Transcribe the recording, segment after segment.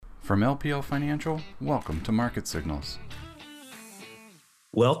From LPL Financial, welcome to Market Signals.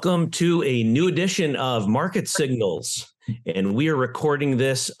 Welcome to a new edition of Market Signals, and we are recording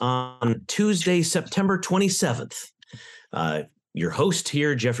this on Tuesday, September 27th. Your host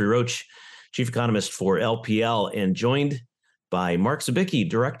here, Jeffrey Roach, Chief Economist for LPL, and joined by Mark Zabicki,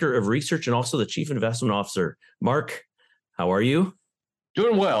 Director of Research and also the Chief Investment Officer. Mark, how are you?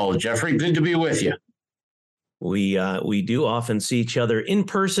 Doing well, Jeffrey. Good to be with you. We do often see each other in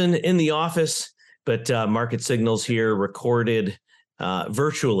person in the office, but Market Signals here recorded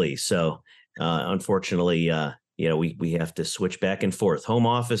virtually. So unfortunately, we have to switch back and forth, home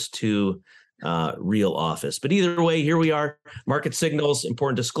office to real office. But either way, here we are, Market Signals,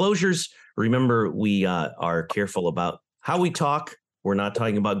 important disclosures. Remember, we are careful about how we talk. We're not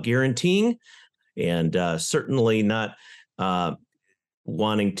talking about guaranteeing, and certainly not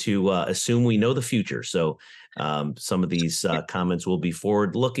wanting to assume we know the future. So some of these comments will be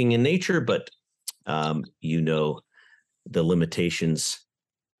forward-looking in nature, but the limitations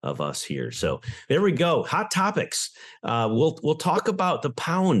of us here. So there we go. Hot topics. We'll talk about the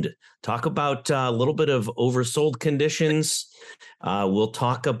pound, talk about a little bit of oversold conditions. We'll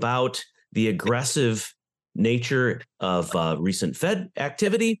talk about the aggressive nature of recent Fed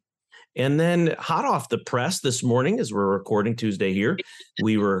activity. And then hot off the press this morning, as we're recording Tuesday here,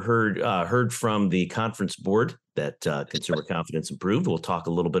 we were heard from the conference board that consumer confidence improved. We'll talk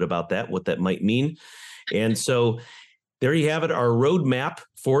a little bit about that, what that might mean. And so there you have it, our roadmap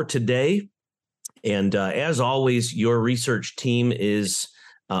for today. And as always, your research team is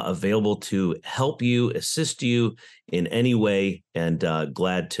available to help you, assist you in any way, and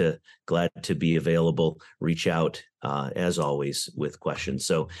glad to be available. Reach out as always with questions.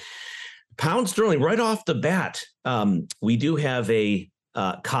 So pound sterling, right off the bat, we do have a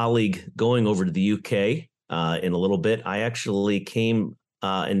colleague going over to the UK in a little bit. I actually came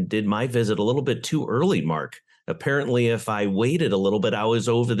and did my visit a little bit too early, Mark. Apparently, if I waited a little bit, I was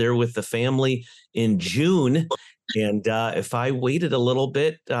over there with the family in June. And if I waited a little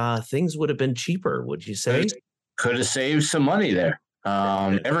bit, things would have been cheaper, would you say? Could have saved some money there.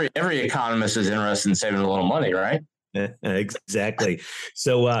 Every economist is interested in saving a little money, right? Exactly.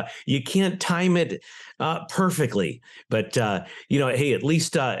 So you can't time it perfectly, but hey, at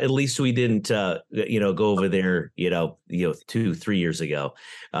least we didn't go over there 2-3 years ago.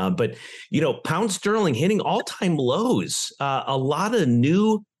 But pound sterling hitting all-time lows. A lot of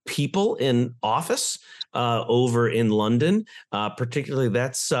new people in office over in London, particularly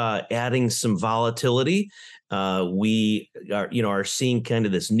that's adding some volatility. We are seeing kind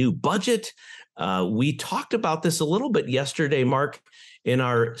of this new budget. We talked about this a little bit yesterday, Mark, in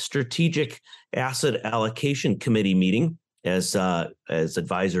our strategic asset allocation committee meeting. As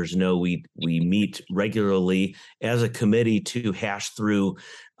advisors know, we meet regularly as a committee to hash through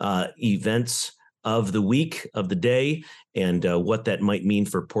events of the week, of the day, and what that might mean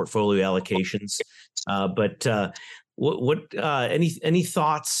for portfolio allocations. But any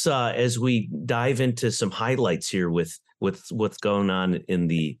thoughts as we dive into some highlights here with what's going on in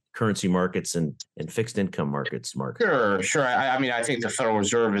the currency markets and fixed income markets, Mark? Sure. I think the Federal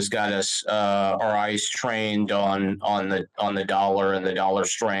Reserve has got us our eyes trained on the dollar and the dollar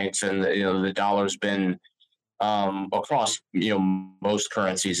strength, and the dollar's been across most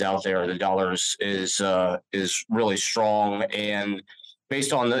currencies out there. The dollar is really strong, and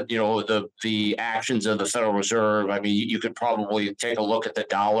based on the actions of the Federal Reserve, you could probably take a look at the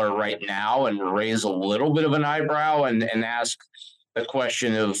dollar right now and raise a little bit of an eyebrow and ask the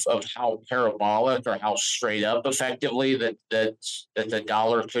question of how parabolic or how straight up effectively that the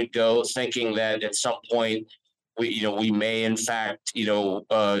dollar could go, thinking that at some point we may in fact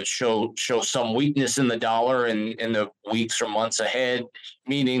show some weakness in the dollar in the weeks or months ahead,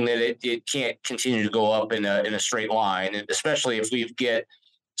 meaning that it can't continue to go up in a straight line, and especially if we get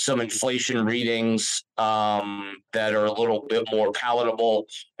some inflation readings that are a little bit more palatable,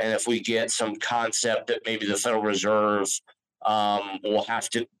 and if we get some concept that maybe the Federal Reserve will have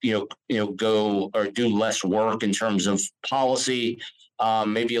to go or do less work in terms of policy.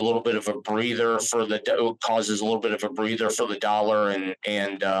 Maybe a little bit of a breather causes a little bit of a breather for the dollar,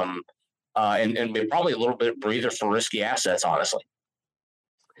 and probably a little bit of breather for risky assets, honestly.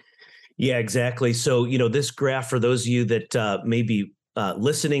 Yeah, exactly. So this graph, for those of you that may be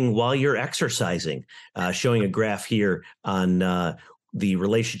listening while you're exercising, showing a graph here on the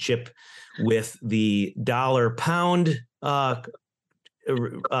relationship with the dollar pound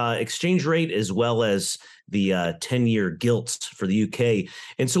exchange rate, as well as the 10-year gilts for the UK.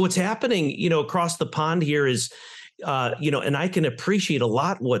 And so what's happening, across the pond here is and I can appreciate a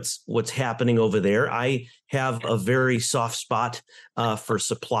lot what's happening over there. I have a very soft spot for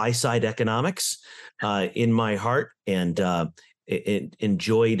supply side economics in my heart, and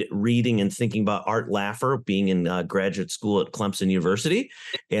enjoyed reading and thinking about Art Laffer, being in graduate school at Clemson University.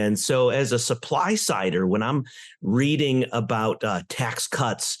 And so as a supply sider, when I'm reading about tax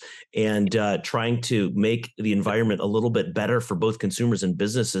cuts and trying to make the environment a little bit better for both consumers and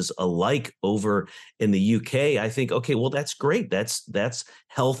businesses alike over in the UK, I think, okay, well, that's great. That's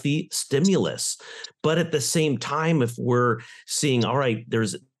healthy stimulus. But at the same time, if we're seeing, all right,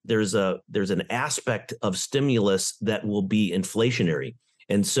 there's an aspect of stimulus that will be inflationary.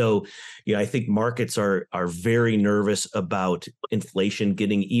 And so, I think markets are very nervous about inflation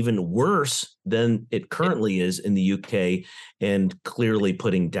getting even worse than it currently is in the UK, and clearly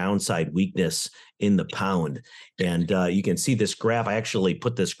putting downside weakness in the pound. And you can see this graph. I actually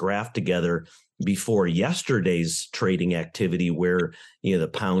put this graph together before yesterday's trading activity, where the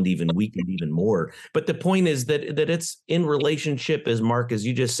pound even weakened even more. But the point is that it's in relationship, as Mark, as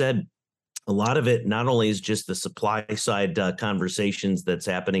you just said. A lot of it not only is just the supply side conversations that's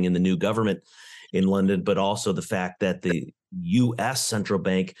happening in the new government in London, but also the fact that the U.S. central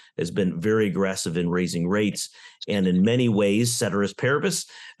bank has been very aggressive in raising rates, and in many ways, ceteris paribus,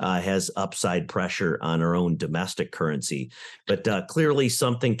 has upside pressure on our own domestic currency. But clearly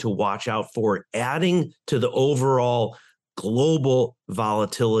something to watch out for, adding to the overall global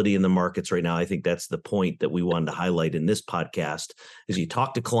volatility in the markets right now. I think that's the point that we wanted to highlight in this podcast. As you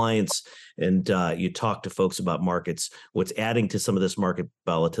talk to clients and you talk to folks about markets, what's adding to some of this market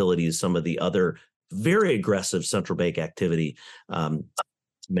volatility is some of the other very aggressive central bank activity,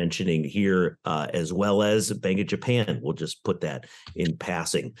 mentioning here, as well as Bank of Japan. We'll just put that in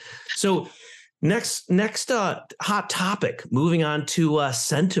passing. So next hot topic, moving on to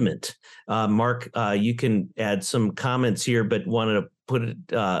sentiment. Mark, you can add some comments here, but wanted to put it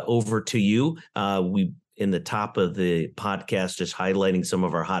over to you. We, in the top of the podcast, just highlighting some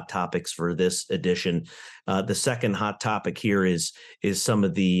of our hot topics for this edition. The second hot topic here is some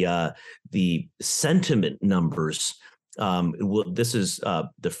of the sentiment numbers. This is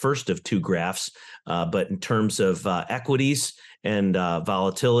the first of two graphs, but in terms of equities and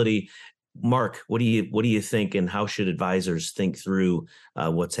volatility, Mark, what do you think, and how should advisors think through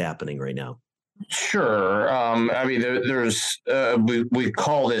what's happening right now? Sure. I mean, there's we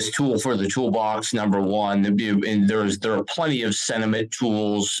call this tool for the toolbox number one, and there are plenty of sentiment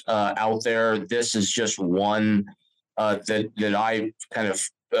tools out there. This is just one that I kind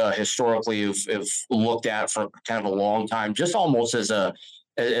of historically have looked at for kind of a long time, just almost as a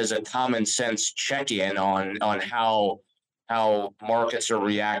common sense check-in on how markets are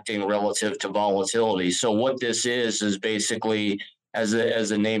reacting relative to volatility. So what this is basically, as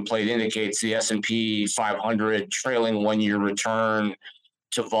the nameplate indicates, the S&P 500 trailing one-year return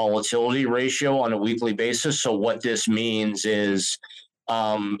to volatility ratio on a weekly basis. So what this means is,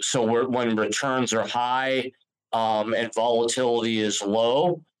 when returns are high and volatility is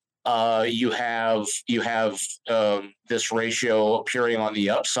low, you have this ratio appearing on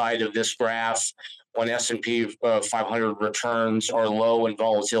the upside of this graph. When S&P 500 returns are low and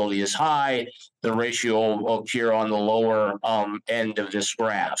volatility is high, the ratio will appear on the lower end of this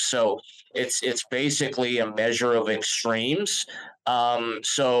graph. So it's basically a measure of extremes.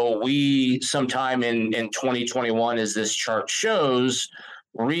 So we sometime in 2021, as this chart shows,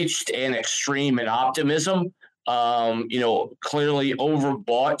 reached an extreme in optimism. Clearly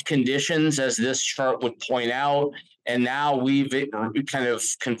overbought conditions, as this chart would point out. And now we've kind of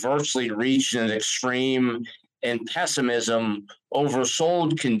conversely reached an extreme in pessimism,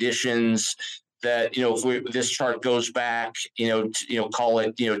 oversold conditions that, if this chart goes back, call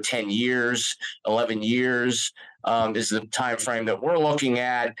it, 10 years, 11 years is the time frame that we're looking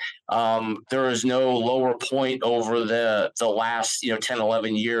at. There is no lower point over the last, 10,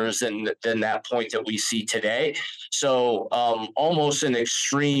 11 years than that point that we see today. So almost an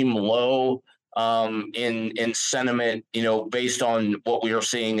extreme low in sentiment, based on what we are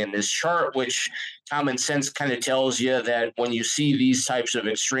seeing in this chart, which common sense kind of tells you that when you see these types of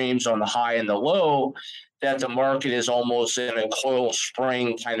extremes on the high and the low, that the market is almost in a coil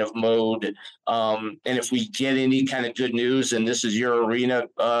spring kind of mode. And if we get any kind of good news, and this is your arena,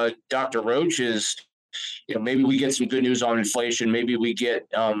 Dr. Roach, is, maybe we get some good news on inflation. Maybe we get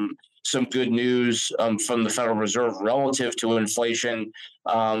some good news from the Federal Reserve relative to inflation.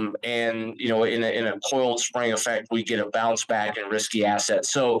 And, in a coiled spring effect, we get a bounce back in risky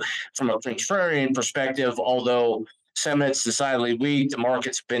assets. So from a contrarian perspective, although sentiment's decidedly weak, the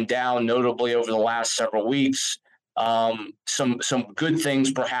market's been down notably over the last several weeks. some good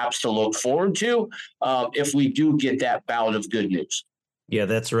things perhaps to look forward to if we do get that bout of good news. Yeah,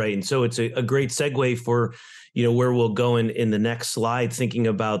 that's right. And so it's a great segue for, where we'll go in the next slide, thinking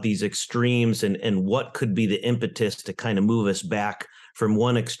about these extremes and what could be the impetus to kind of move us back from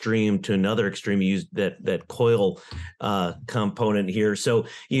one extreme to another extreme. You used that coil component here. So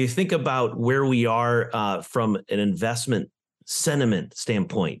you think about where we are from an investment sentiment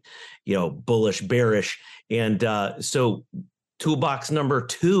standpoint, bullish, bearish. And so toolbox number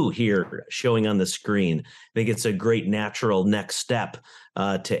 2 here showing on the screen. I think it's a great natural next step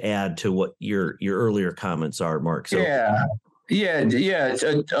to add to what your earlier comments are, Mark. So yeah. It's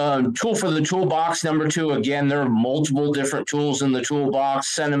a tool for the toolbox number 2. Again, there are multiple different tools in the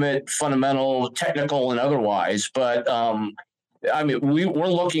toolbox: sentiment, fundamental, technical, and otherwise. But we're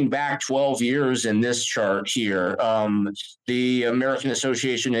looking back 12 years in this chart here. The American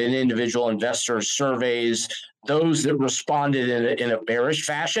Association of Individual Investors surveys those that responded in a bearish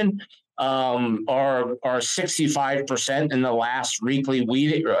fashion are 65% in the last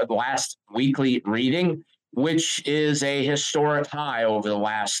weekly reading, which is a historic high over the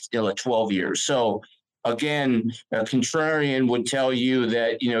last 12 years. So again, a contrarian would tell you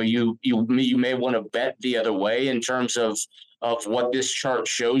that you may want to bet the other way in terms of what this chart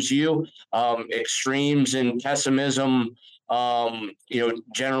shows you. Extremes in pessimism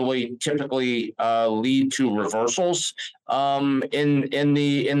generally typically lead to reversals in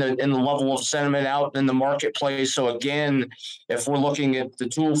the level of sentiment out in the marketplace. So again, if we're looking at the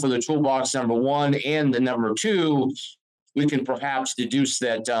tool for the toolbox number 1 and the number 2, we can perhaps deduce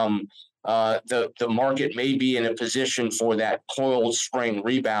that the market may be in a position for that coiled spring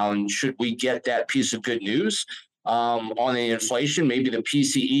rebound should we get that piece of good news. On the inflation, maybe the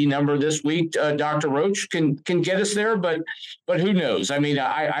PCE number this week, Dr. Roach can get us there, but who knows? I mean,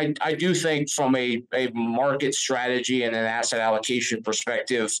 I do think from a market strategy and an asset allocation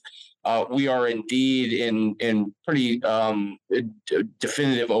perspective, we are indeed in pretty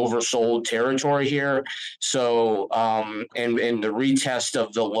definitive oversold territory here. So, and the retest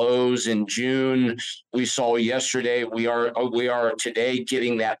of the lows in June we saw yesterday, we are today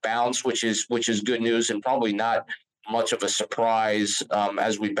getting that bounce, which is good news and probably not much of a surprise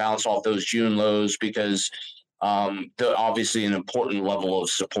as we bounce off those June lows, because obviously an important level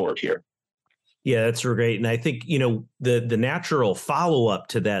of support here. Yeah, that's great. And I think, the natural follow-up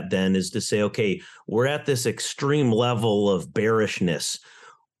to that then is to say, okay, we're at this extreme level of bearishness.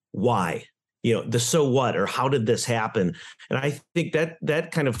 Why? The so what, or how did this happen? And I think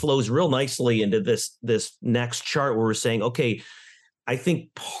that kind of flows real nicely into this next chart where we're saying, okay, I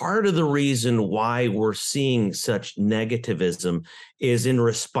think part of the reason why we're seeing such negativism is in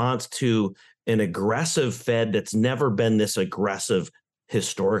response to an aggressive Fed that's never been this aggressive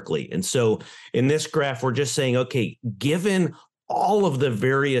historically. And so in this graph, we're just saying, okay, given all of the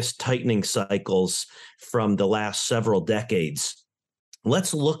various tightening cycles from the last several decades,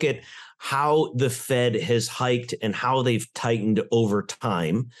 let's look at how the Fed has hiked and how they've tightened over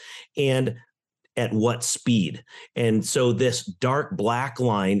time and at what speed. And so this dark black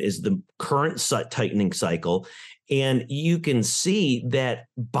line is the current tightening cycle. And you can see that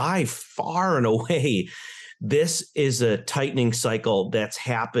by far and away, this is a tightening cycle that's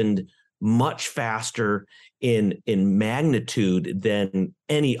happened much faster in magnitude than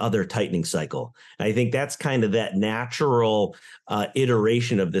any other tightening cycle. And I think that's kind of that natural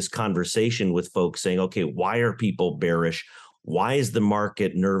iteration of this conversation with folks saying, okay, why are people bearish? Why is the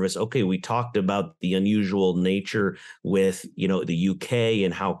market nervous? Okay, we talked about the unusual nature with, the UK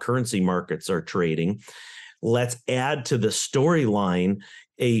and how currency markets are trading. Let's add to the storyline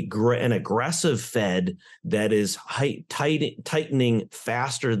an aggressive Fed that is tightening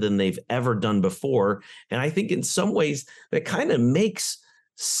faster than they've ever done before. And I think in some ways that kind of makes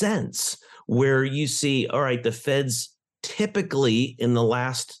sense, where you see, all right, the Fed's typically in the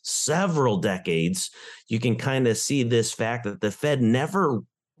last several decades, you can kind of see this fact that the Fed never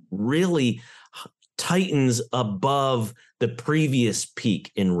really tightens above the previous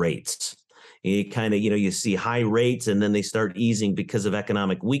peak in rates. You kind of, you see high rates and then they start easing because of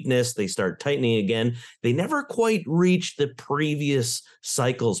economic weakness. They start tightening again. They never quite reach the previous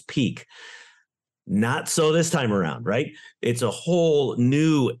cycle's peak. Not so this time around, right? It's a whole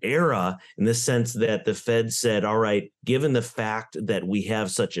new era in the sense that the Fed said, all right, given the fact that we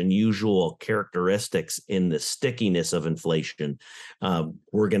have such unusual characteristics in the stickiness of inflation,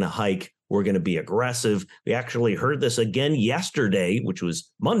 we're going to hike. We're going to be aggressive. We actually heard this again yesterday, which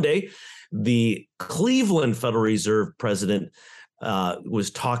was Monday. The Cleveland Federal Reserve president was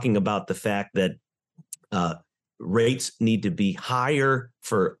talking about the fact that rates need to be higher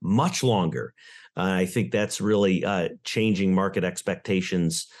for much longer. I think that's really changing market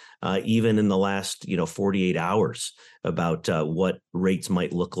expectations, even in the last 48 hours about what rates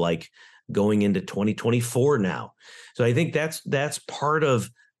might look like going into 2024 now. So I think that's part of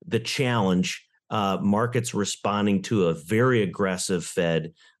the challenge. Markets responding to a very aggressive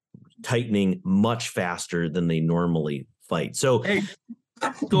Fed, tightening much faster than they normally fight. So Hey,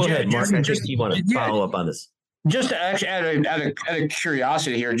 go ahead, Mark. I think you want to yeah, follow up on this. Just to actually out of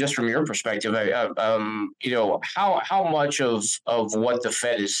curiosity here, just from your perspective, how much of what the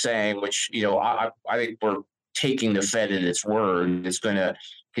Fed is saying, which I think we're taking the Fed at its word, it's going to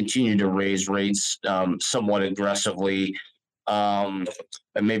continue to raise rates somewhat aggressively, and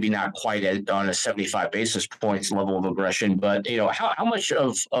maybe not quite on a 75 basis points level of aggression, but how much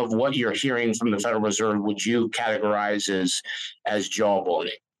of what you're hearing from the Federal Reserve would you categorize as jawboning?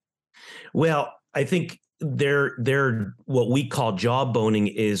 Well, I think they're what we call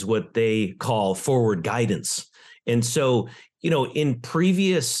jawboning is what they call forward guidance. And so, in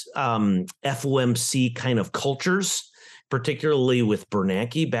previous FOMC kind of cultures, particularly with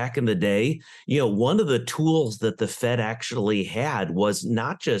Bernanke back in the day, one of the tools that the Fed actually had was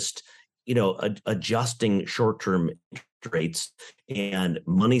not just, adjusting short-term rates and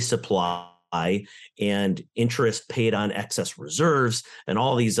money supply and interest paid on excess reserves and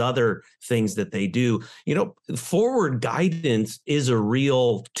all these other things that they do. Forward guidance is a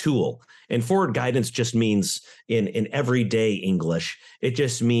real tool. And forward guidance just means in everyday English, it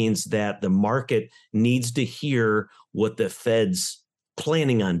just means that the market needs to hear what the Fed's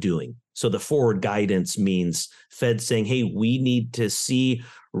planning on doing. So the forward guidance means Fed saying, hey, we need to see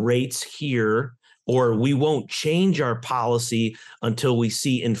rates here, or we won't change our policy until we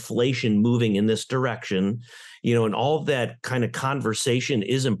see inflation moving in this direction, and all of that kind of conversation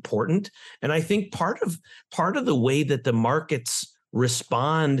is important. And I think part of the way that the markets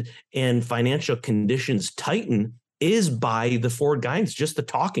respond and financial conditions tighten is by the forward guidance, just the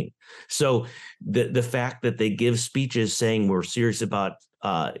talking. So the fact that they give speeches saying we're serious about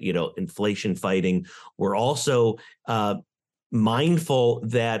inflation fighting, we're also mindful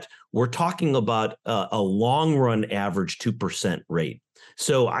that we're talking about a long run average 2% rate.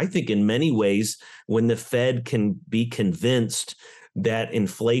 So I think in many ways, when the Fed can be convinced that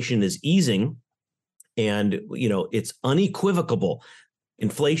inflation is easing and, it's unequivocal,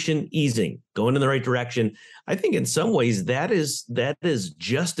 inflation easing, going in the right direction, I think in some ways that is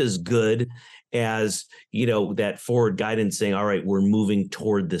just as good as, that forward guidance saying, all right, we're moving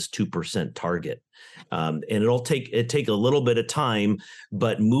toward this 2% target. And it'll take a little bit of time,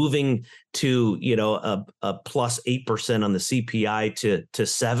 but moving to, a plus 8% on the CPI to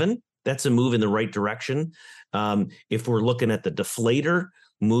 7, that's a move in the right direction. If we're looking at the deflator,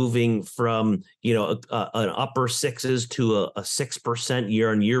 moving from, an upper sixes to a 6%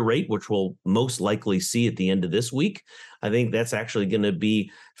 year-on-year rate, which we'll most likely see at the end of this week. I think that's actually going to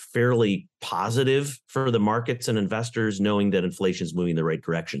be fairly positive for the markets and investors, knowing that inflation is moving in the right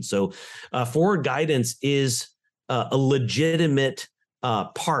direction. So forward guidance is a legitimate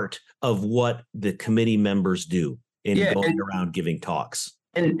part of what the committee members do in going around giving talks.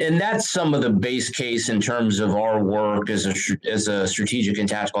 And that's some of the base case in terms of our work as a strategic and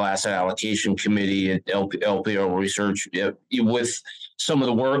tactical asset allocation committee at LPO Research, with some of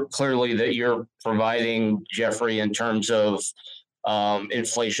the work clearly that you're providing, Jeffrey, in terms of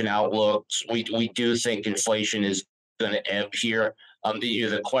inflation outlooks. We do think inflation is going to ebb here.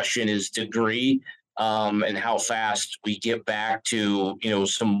 The question is degree and how fast we get back to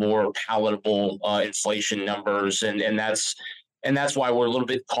some more palatable inflation numbers, and that's why we're a little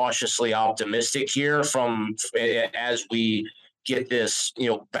bit cautiously optimistic here as we get this,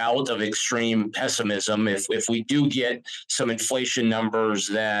 bout of extreme pessimism. If we do get some inflation numbers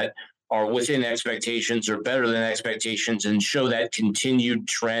that are within expectations or better than expectations and show that continued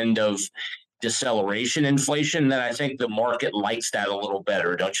trend of deceleration inflation, then I think the market likes that a little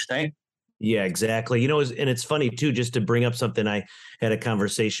better, don't you think? Yeah, exactly. And it's funny too, just to bring up something, I had a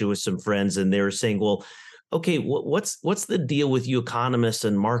conversation with some friends and they were saying, well, okay, what's the deal with you economists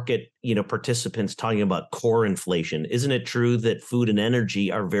and market, participants talking about core inflation? Isn't it true that food and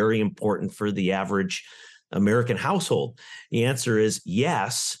energy are very important for the average American household? The answer is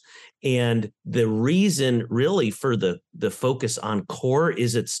yes. And the reason really for the focus on core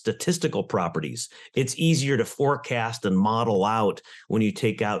is its statistical properties. It's easier to forecast and model out when you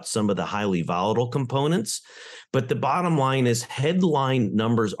take out some of the highly volatile components. But the bottom line is headline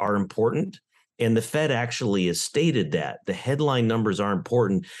numbers are important. And the Fed actually has stated that the headline numbers are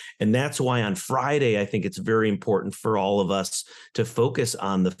important. And that's why on Friday, I think it's very important for all of us to focus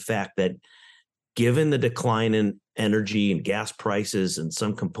on the fact that given the decline in energy and gas prices and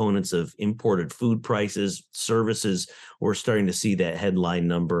some components of imported food prices, services, we're starting to see that headline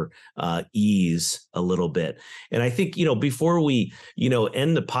number ease a little bit. And I think, before we,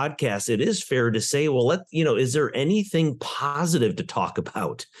 end the podcast, it is fair to say, well, is there anything positive to talk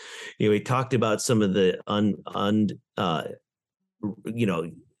about? We talked about some of the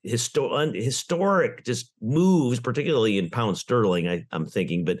historic just moves, particularly in pound sterling, I'm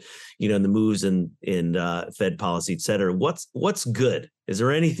thinking, but in the moves in Fed policy, et cetera. What's good? Is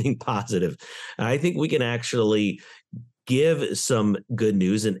there anything positive? And I think we can actually give some good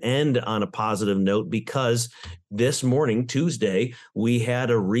news and end on a positive note, because this morning, Tuesday, we had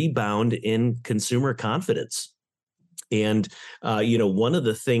a rebound in consumer confidence. And, one of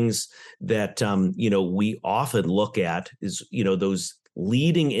the things that, we often look at is, those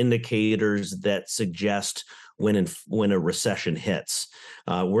leading indicators that suggest when a recession hits.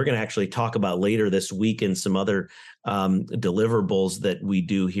 We're going to actually talk about later this week in some other deliverables that we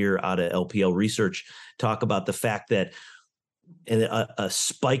do here out of LPL Research, talk about the fact that a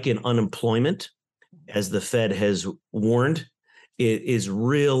spike in unemployment, as the Fed has warned, is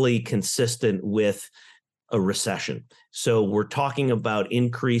really consistent with a recession. So we're talking about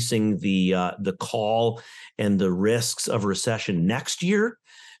increasing the call and the risks of recession next year.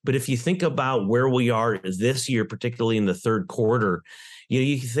 But if you think about where we are this year, particularly in the third quarter,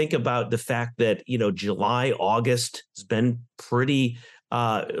 you think about the fact that, July, August has been pretty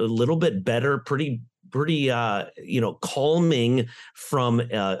a little bit better, pretty calming from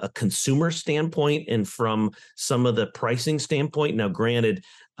a consumer standpoint and from some of the pricing standpoint. Now, granted,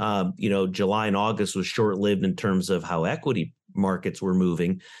 July and August was short-lived in terms of how equity markets were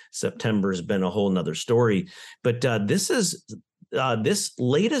moving. September has been a whole nother story. But this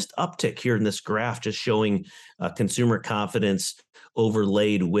latest uptick here in this graph, just showing consumer confidence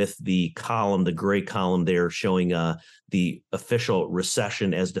overlaid with the gray column there, showing the official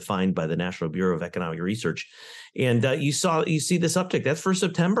recession as defined by the National Bureau of Economic Research. And you see this uptick. That's for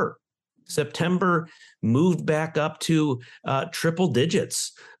September. September moved back up to triple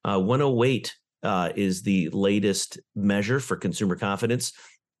digits. 108 is the latest measure for consumer confidence.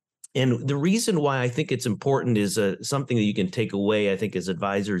 And the reason why I think it's important is something that you can take away, I think, as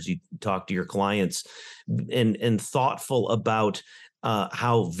advisors, you talk to your clients and thoughtful about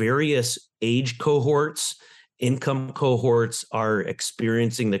how various age cohorts, income cohorts are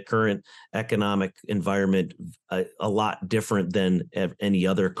experiencing the current economic environment a lot different than any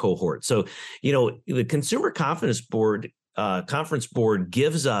other cohort. So, the Consumer Confidence Board Conference Board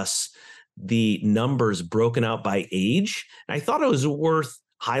gives us the numbers broken out by age. And I thought it was worth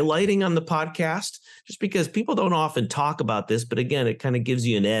highlighting on the podcast, just because people don't often talk about this. But again, it kind of gives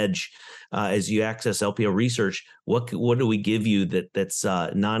you an edge as you access LPL Research. What do we give you that's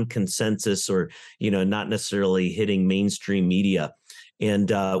non-consensus or not necessarily hitting mainstream media? And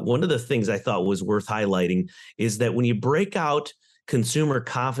one of the things I thought was worth highlighting is that when you break out consumer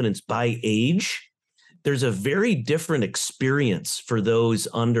confidence by age, there's a very different experience for those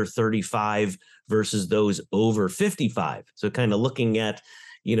under 35 versus those over 55. So kind of looking at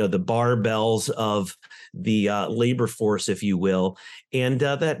the barbells of the labor force, if you will. And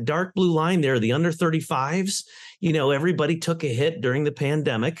that dark blue line there, the under 35s, everybody took a hit during the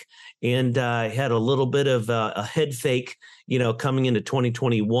pandemic and had a little bit of a head fake, coming into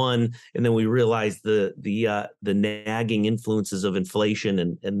 2021. And then we realized the nagging influences of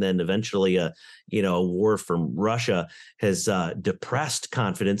inflation and then eventually a war from Russia has depressed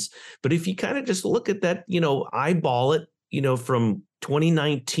confidence. But if you kind of just look at that, eyeball it, from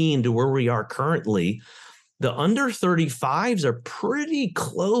 2019 to where we are currently, the under 35s are pretty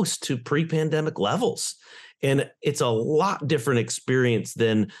close to pre-pandemic levels. And it's a lot different experience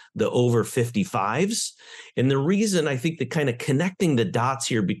than the over 55s. And the reason I think the kind of connecting the dots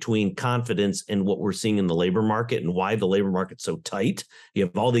here between confidence and what we're seeing in the labor market and why the labor market's so tight, you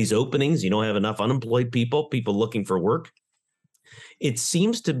have all these openings, you don't have enough unemployed people looking for work. It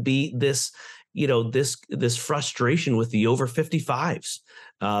seems to be this frustration with the over 55s.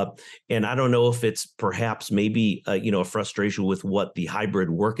 And I don't know if it's perhaps maybe, a frustration with what the hybrid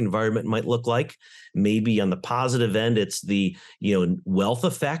work environment might look like. Maybe on the positive end, it's the, wealth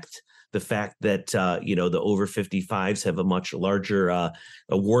effect, the fact that, the over 55s have a much larger a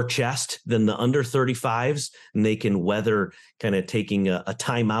war chest than the under 35s, and they can weather kind of taking a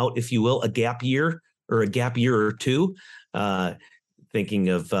time out, if you will, a gap year or two. Thinking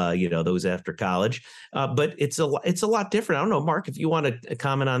of those after college, but it's a lot different. I don't know, Mark, if you want to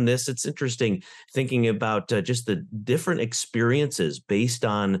comment on this. It's interesting thinking about just the different experiences based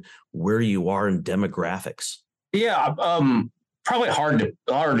on where you are in demographics. Yeah, probably hard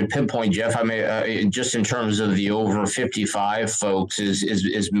to pinpoint, Jeff. I mean, just in terms of the over 55 folks,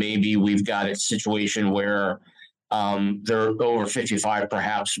 is maybe we've got a situation where they're over 55,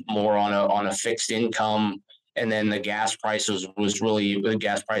 perhaps more on a fixed income, and then the gas prices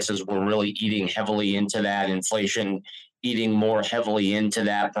were really eating heavily into that inflation, eating more heavily into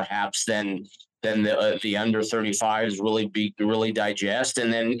that perhaps than the under 35s really digest.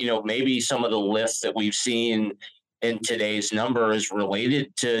 And then, maybe some of the lift that we've seen in today's number is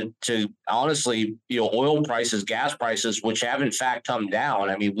related to honestly, oil prices, gas prices, which have in fact come down.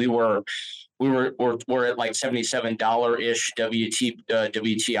 I mean, we're at like $77-ish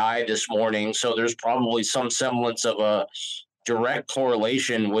WTI this morning. So there's probably some semblance of a direct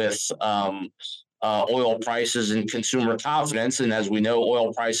correlation with oil prices and consumer confidence. And as we know,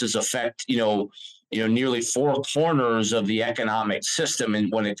 oil prices affect, nearly four corners of the economic system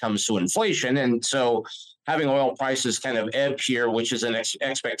and when it comes to inflation. And so having oil prices kind of ebb here, which is an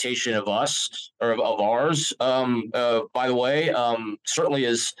expectation of us or of ours, by the way, certainly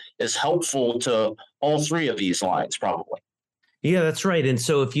is helpful to all three of these lines, probably. Yeah, that's right. And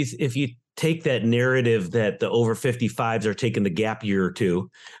so if you take that narrative that the over 55s are taking the gap year or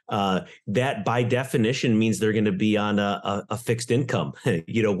two, that by definition means they're going to be on a fixed income,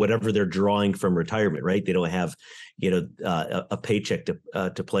 whatever they're drawing from retirement, right? They don't have, a paycheck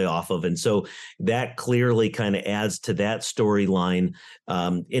to play off of. And so that clearly kind of adds to that storyline.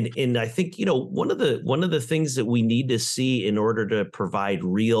 And I think, one of the things that we need to see in order to provide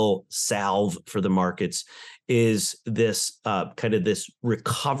real salve for the markets is this kind of this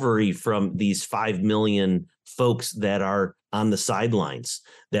recovery from these 5 million folks that are on the sidelines,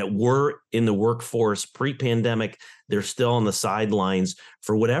 that were in the workforce pre-pandemic. They're still on the sidelines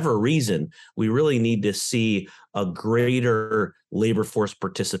for whatever reason. We really need to see a greater labor force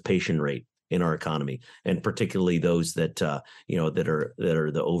participation rate in our economy, and particularly those that that are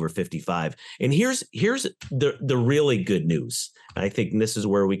the over 55. And here's the really good news. I think this is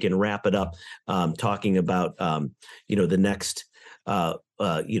where we can wrap it up, talking about the next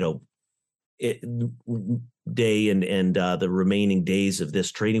day and the remaining days of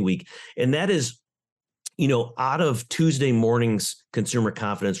this trading week, and that is, out of Tuesday morning's consumer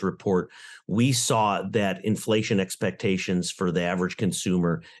confidence report, we saw that inflation expectations for the average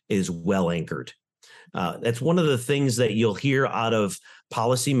consumer is well anchored. That's one of the things that you'll hear out of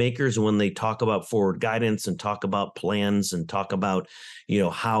policymakers when they talk about forward guidance and talk about plans and talk about,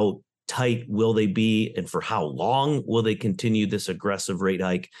 how tight will they be and for how long will they continue this aggressive rate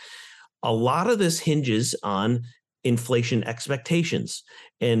hike. A lot of this hinges on inflation expectations.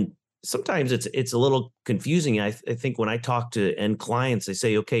 And sometimes it's a little confusing. I think when I talk to end clients, they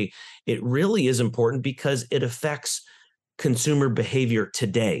say, okay, it really is important because it affects consumer behavior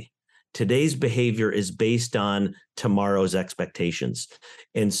today. Today's behavior is based on tomorrow's expectations.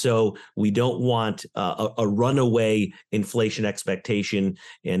 And so we don't want a runaway inflation expectation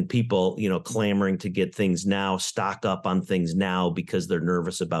and people, clamoring to get things now, stock up on things now because they're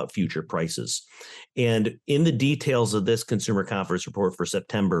nervous about future prices. And in the details of this consumer confidence report for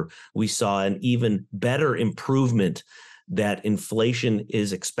September, we saw an even better improvement that inflation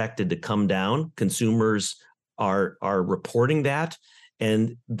is expected to come down. Consumers are reporting that,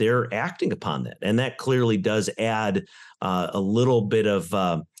 and they're acting upon that. And that clearly does add a little bit of,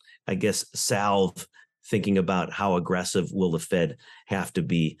 salve, thinking about how aggressive will the Fed have to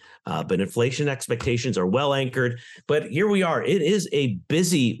be. But inflation expectations are well anchored. But here we are. It is a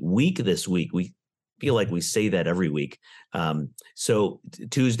busy week this week. We feel like we say that every week. So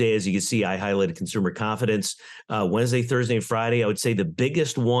Tuesday, as you can see, I highlighted consumer confidence. Wednesday, Thursday, and Friday, I would say the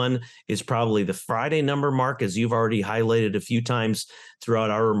biggest one is probably the Friday number, Mark, as you've already highlighted a few times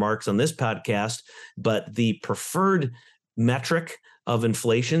throughout our remarks on this podcast. But the preferred metric of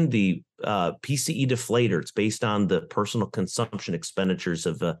inflation, the PCE deflator, it's based on the personal consumption expenditures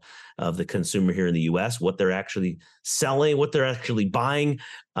of the consumer here in the U.S., what they're actually selling, what they're actually buying,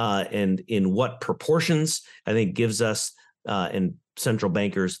 and in what proportions, I think gives us and central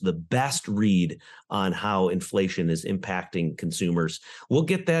bankers the best read on how inflation is impacting consumers. We'll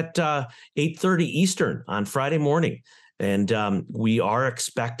get that 8:30 Eastern on Friday morning. And we are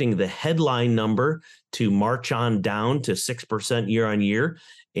expecting the headline number to march on down to 6% year on year.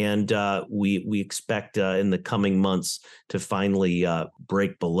 And we expect in the coming months to finally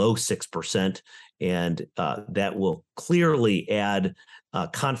break below 6%. And that will clearly add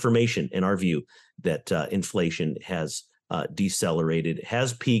confirmation in our view that inflation has decelerated,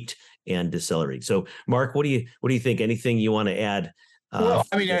 has peaked and decelerated. So, Mark, what do you think? Anything you want to add? Well,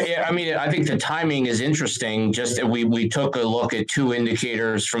 I think the timing is interesting. Just we took a look at two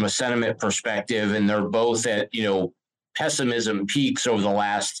indicators from a sentiment perspective, and they're both at pessimism peaks over the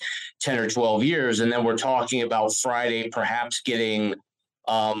last 10 or 12 years. And then we're talking about Friday perhaps getting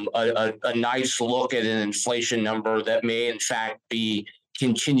a nice look at an inflation number that may in fact be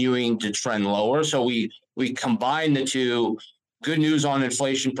continuing to trend lower. So we combine the two. Good news on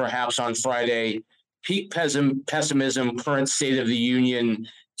inflation perhaps on Friday, peak pessimism, current state of the union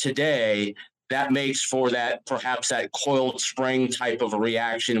today. That makes for that perhaps that coiled spring type of a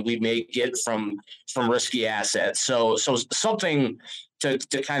reaction we may get from risky assets. So something to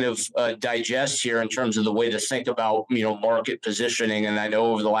kind of digest here in terms of the way to think about market positioning. And I know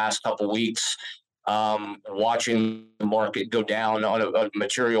over the last couple of weeks, watching the market go down on a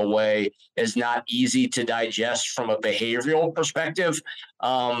material way is not easy to digest from a behavioral perspective.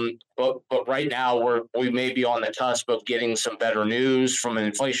 But right now we may be on the cusp of getting some better news from an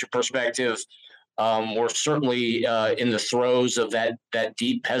inflation perspective. We're certainly in the throes of that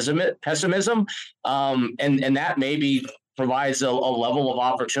deep pessimism, and that maybe provides a level of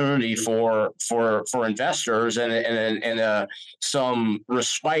opportunity for investors and some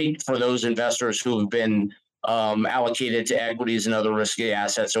respite for those investors who have been allocated to equities and other risky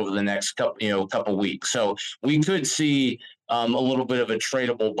assets over the next couple weeks. So we could see a little bit of a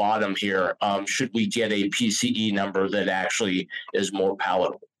tradable bottom here should we get a PCE number that actually is more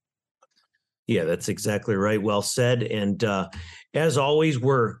palatable. Yeah, that's exactly right. Well said. And as always,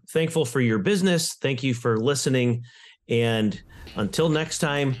 we're thankful for your business. Thank you for listening. And until next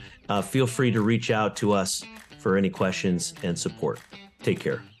time, feel free to reach out to us for any questions and support. Take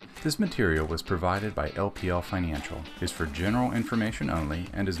care. This material was provided by LPL Financial, is for general information only,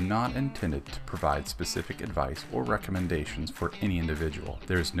 and is not intended to provide specific advice or recommendations for any individual.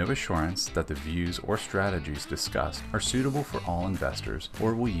 There is no assurance that the views or strategies discussed are suitable for all investors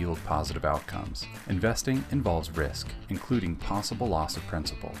or will yield positive outcomes. Investing involves risk, including possible loss of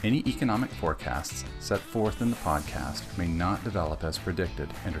principal. Any economic forecasts set forth in the podcast may not develop as predicted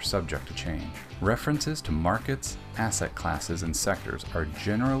and are subject to change. References to markets, asset classes, and sectors are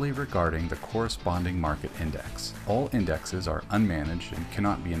generally regarding the corresponding market index. All indexes are unmanaged and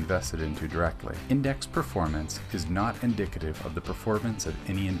cannot be invested into directly. Index performance is not indicative of the performance of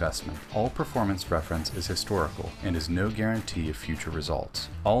any investment. All performance reference is historical and is no guarantee of future results.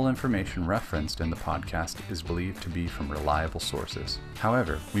 All information referenced in the podcast is believed to be from reliable sources.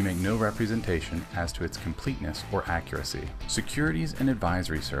 However, we make no representation as to its completeness or accuracy. Securities and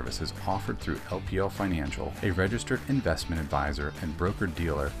advisory services offered through LPL Financial, a registered investment advisor and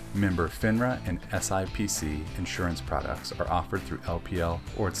broker-dealer, member FINRA and SIPC insurance products are offered through LPL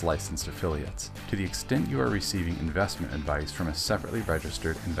or its licensed affiliates. To the extent you are receiving investment advice from a separately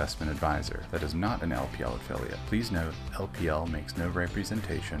registered investment advisor that is not an LPL affiliate, please note LPL makes no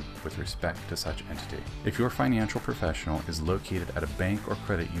representation with respect to such entity. If your financial professional is located at a bank or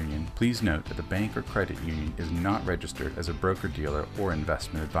credit union, please note that the bank or credit union is not registered as a broker-dealer or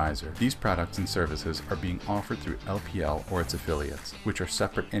investment advisor. These products and services are being offered through LPL or its affiliates, which are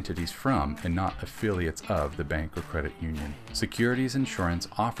separate entities from and not affiliates of the bank or credit union. Securities insurance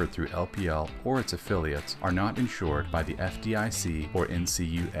offered through LPL or its affiliates are not insured by the FDIC or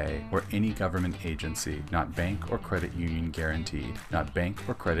NCUA or any government agency, not bank or credit union guaranteed, not bank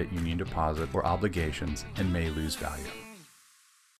or credit union deposit or obligations, and may lose value.